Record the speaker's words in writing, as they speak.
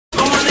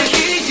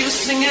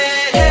singing,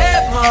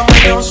 hey mama,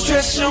 don't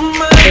stress your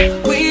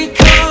mind, we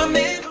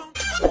coming home.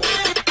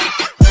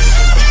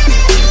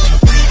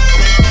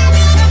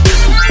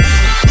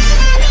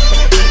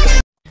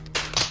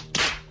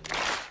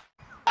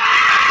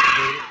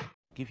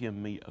 Give your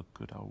meat a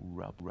good old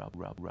rub.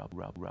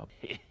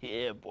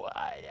 Yeah, boy,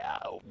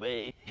 out,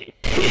 me.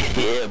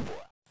 Yeah,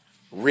 boy.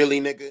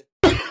 Really, nigga?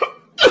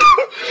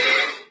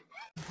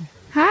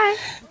 Hi.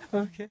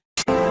 Okay.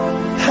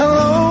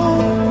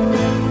 Hello,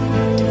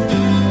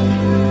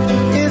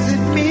 is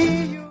it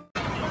me?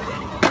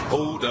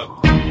 Hold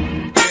up.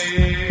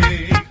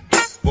 Hey,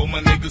 for my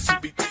niggas who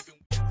be thinking.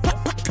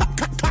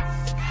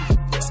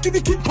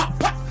 Skitty kid pop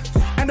pop.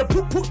 And the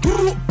poop poop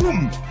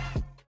boom.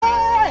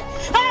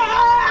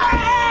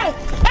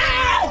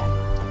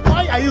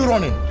 Why are you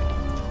running?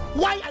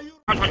 Why are you?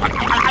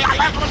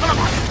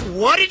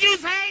 What did you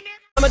say,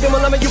 nigga? I'm a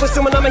demon, I'm a you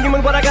assuming I'm a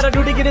human. What I gotta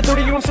do to get it through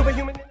to you, I'm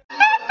superhuman.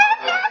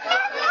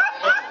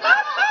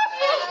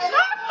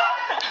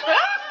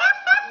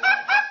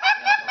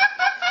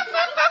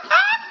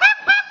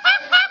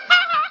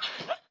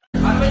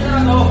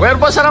 Where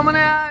ba sa naman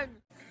na yan?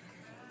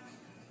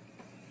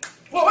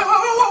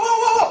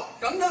 Whoa!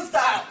 Gangnam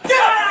Style!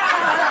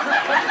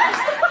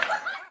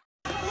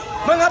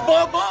 Mga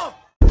bobo!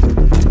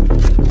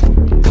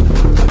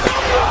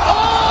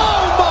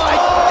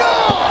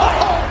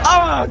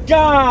 Oh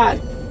God!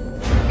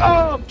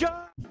 Oh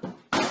God!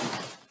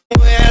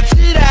 Where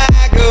did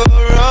I go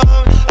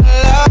wrong?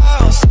 I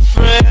lost a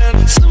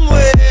friend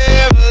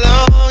somewhere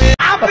along.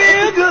 I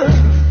feel good.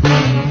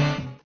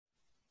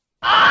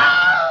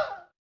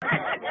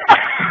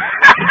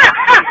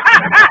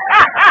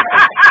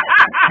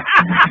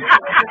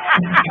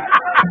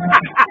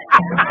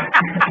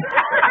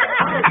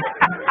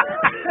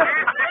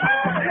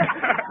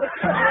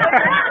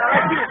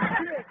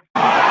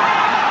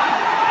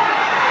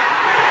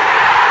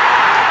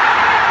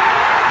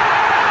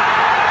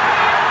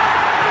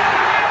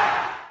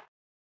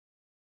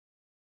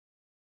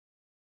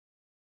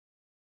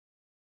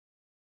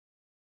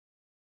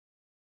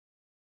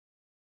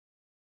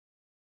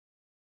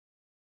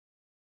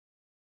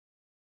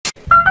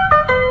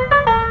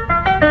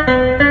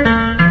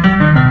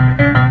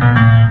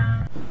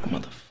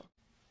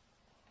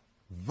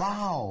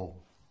 Wow.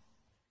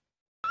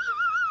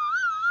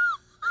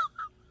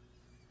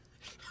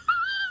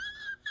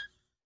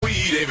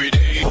 Weed every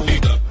day.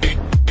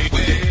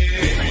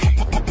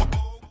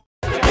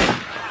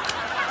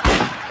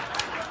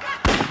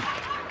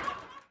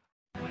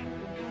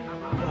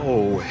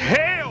 Oh,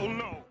 hell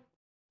no!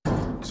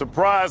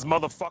 Surprise,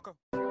 motherfucker.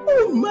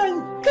 Oh my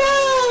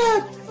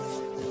God!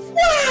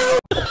 Wow!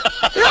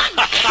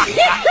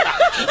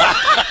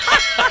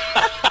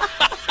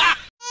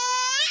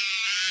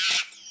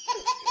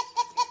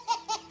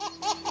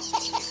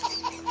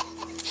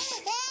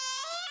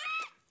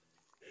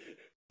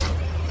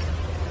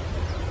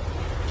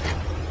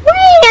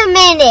 Wait a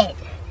minute!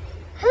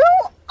 Who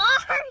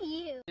are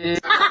you?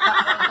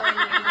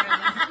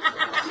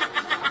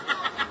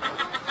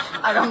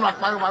 Alam mo,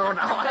 paru-paru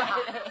na ako.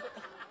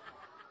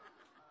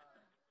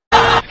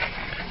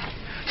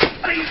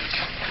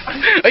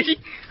 Ay,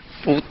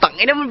 putang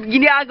ina mo,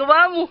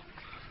 ginagawa mo.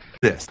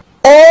 This.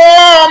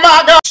 Oh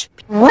my gosh!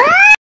 What?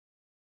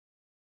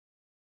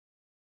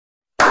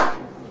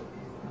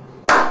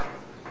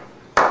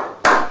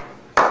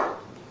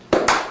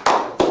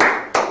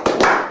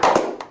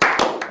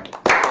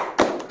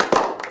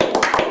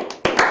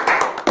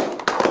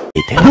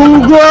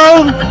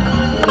 Google!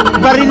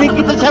 Barinig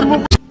kita sa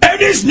mukha. And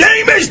his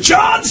name is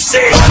John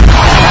C.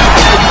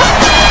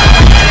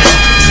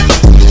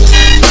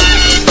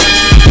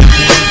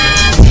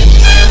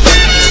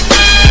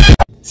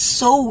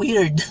 So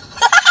weird.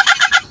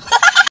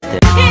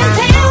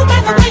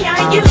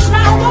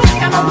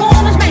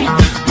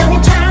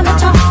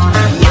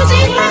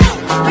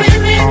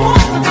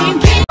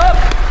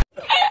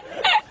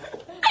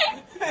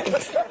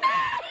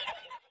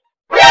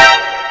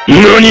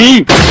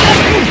 NANI?!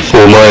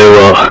 お前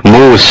は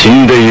もう死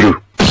んでい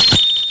る。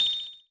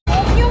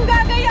 Yung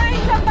gagayahin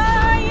sa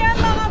bahay yan,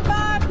 mga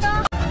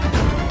bata.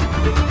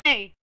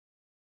 Hey.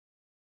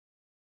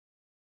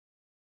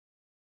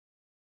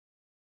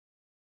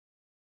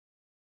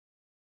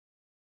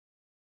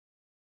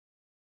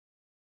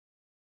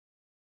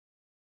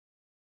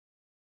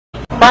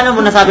 Paano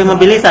mo nasabi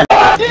mabilisan?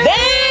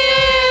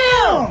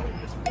 Damn!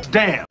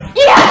 Damn.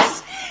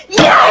 Yes!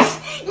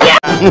 Yes!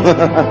 Yes!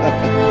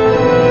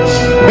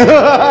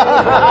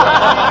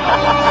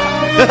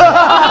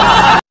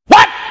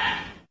 What?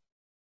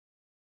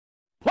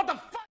 What the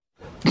fuck?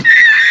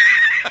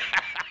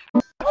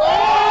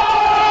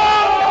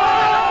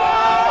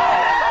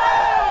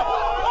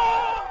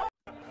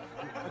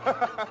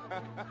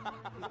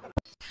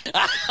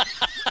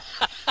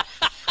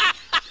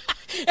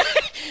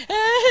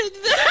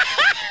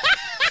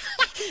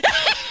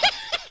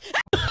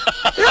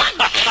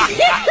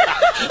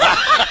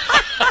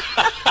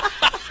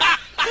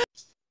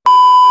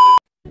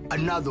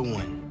 Another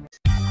one.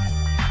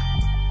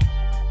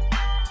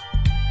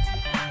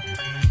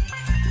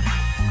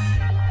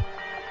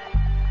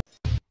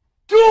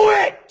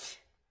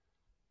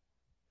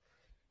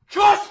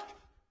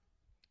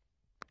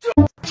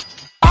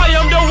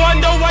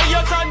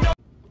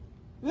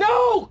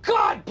 Oh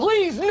God,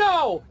 please,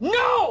 no!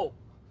 No!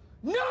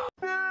 No!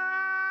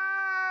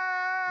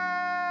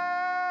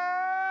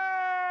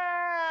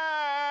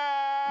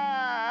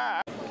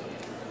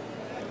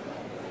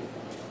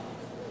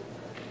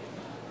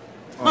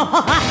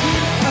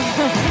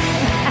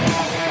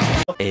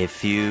 A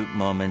few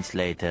moments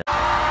later.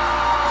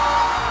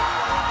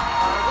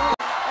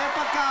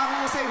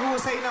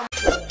 Pagkahusay-husay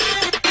ng...